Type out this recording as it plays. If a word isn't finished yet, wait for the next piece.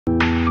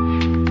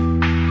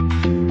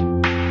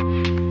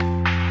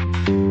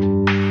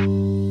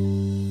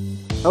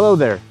Hello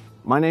there,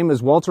 my name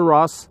is Walter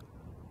Ross,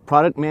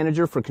 Product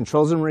Manager for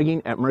Controls and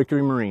Rigging at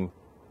Mercury Marine.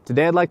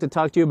 Today I'd like to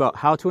talk to you about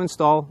how to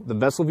install the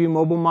VesselView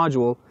mobile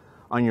module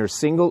on your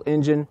single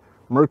engine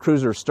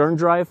MerCruiser stern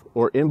drive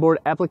or inboard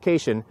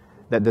application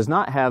that does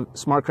not have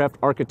SmartCraft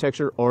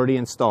architecture already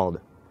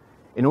installed.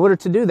 In order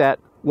to do that,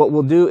 what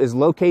we'll do is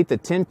locate the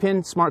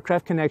 10-pin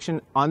SmartCraft connection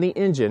on the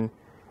engine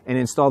and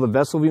install the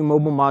VesselView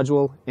mobile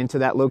module into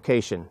that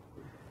location.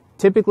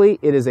 Typically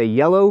it is a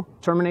yellow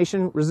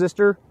termination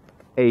resistor,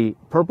 a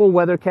purple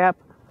weather cap,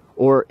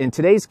 or in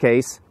today's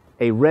case,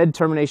 a red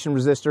termination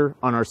resistor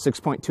on our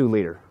 6.2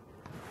 liter.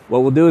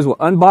 What we'll do is we'll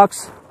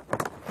unbox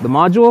the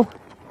module.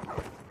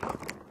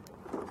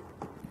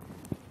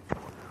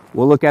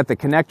 We'll look at the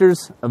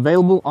connectors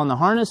available on the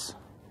harness.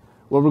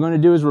 What we're going to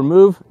do is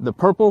remove the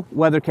purple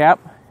weather cap.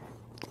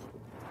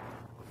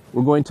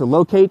 We're going to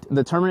locate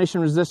the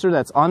termination resistor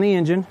that's on the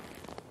engine,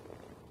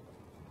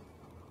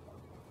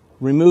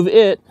 remove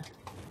it,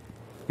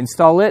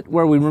 install it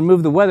where we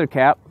remove the weather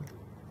cap,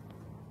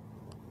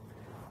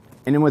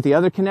 and then with the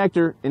other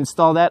connector,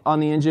 install that on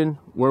the engine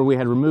where we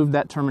had removed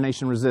that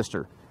termination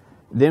resistor.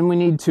 Then we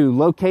need to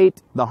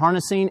locate the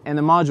harnessing and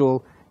the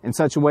module in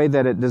such a way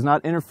that it does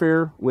not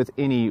interfere with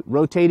any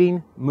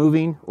rotating,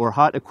 moving, or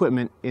hot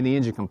equipment in the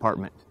engine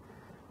compartment.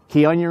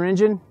 Key on your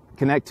engine,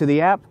 connect to the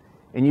app,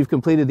 and you've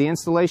completed the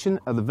installation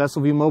of the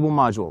VesselView mobile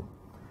module.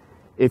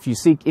 If you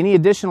seek any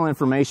additional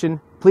information,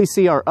 please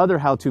see our other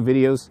how-to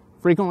videos,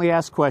 frequently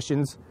asked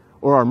questions,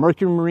 or our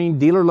Mercury Marine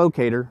dealer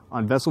locator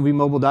on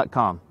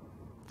VesselViewMobile.com.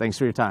 Thanks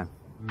for your time.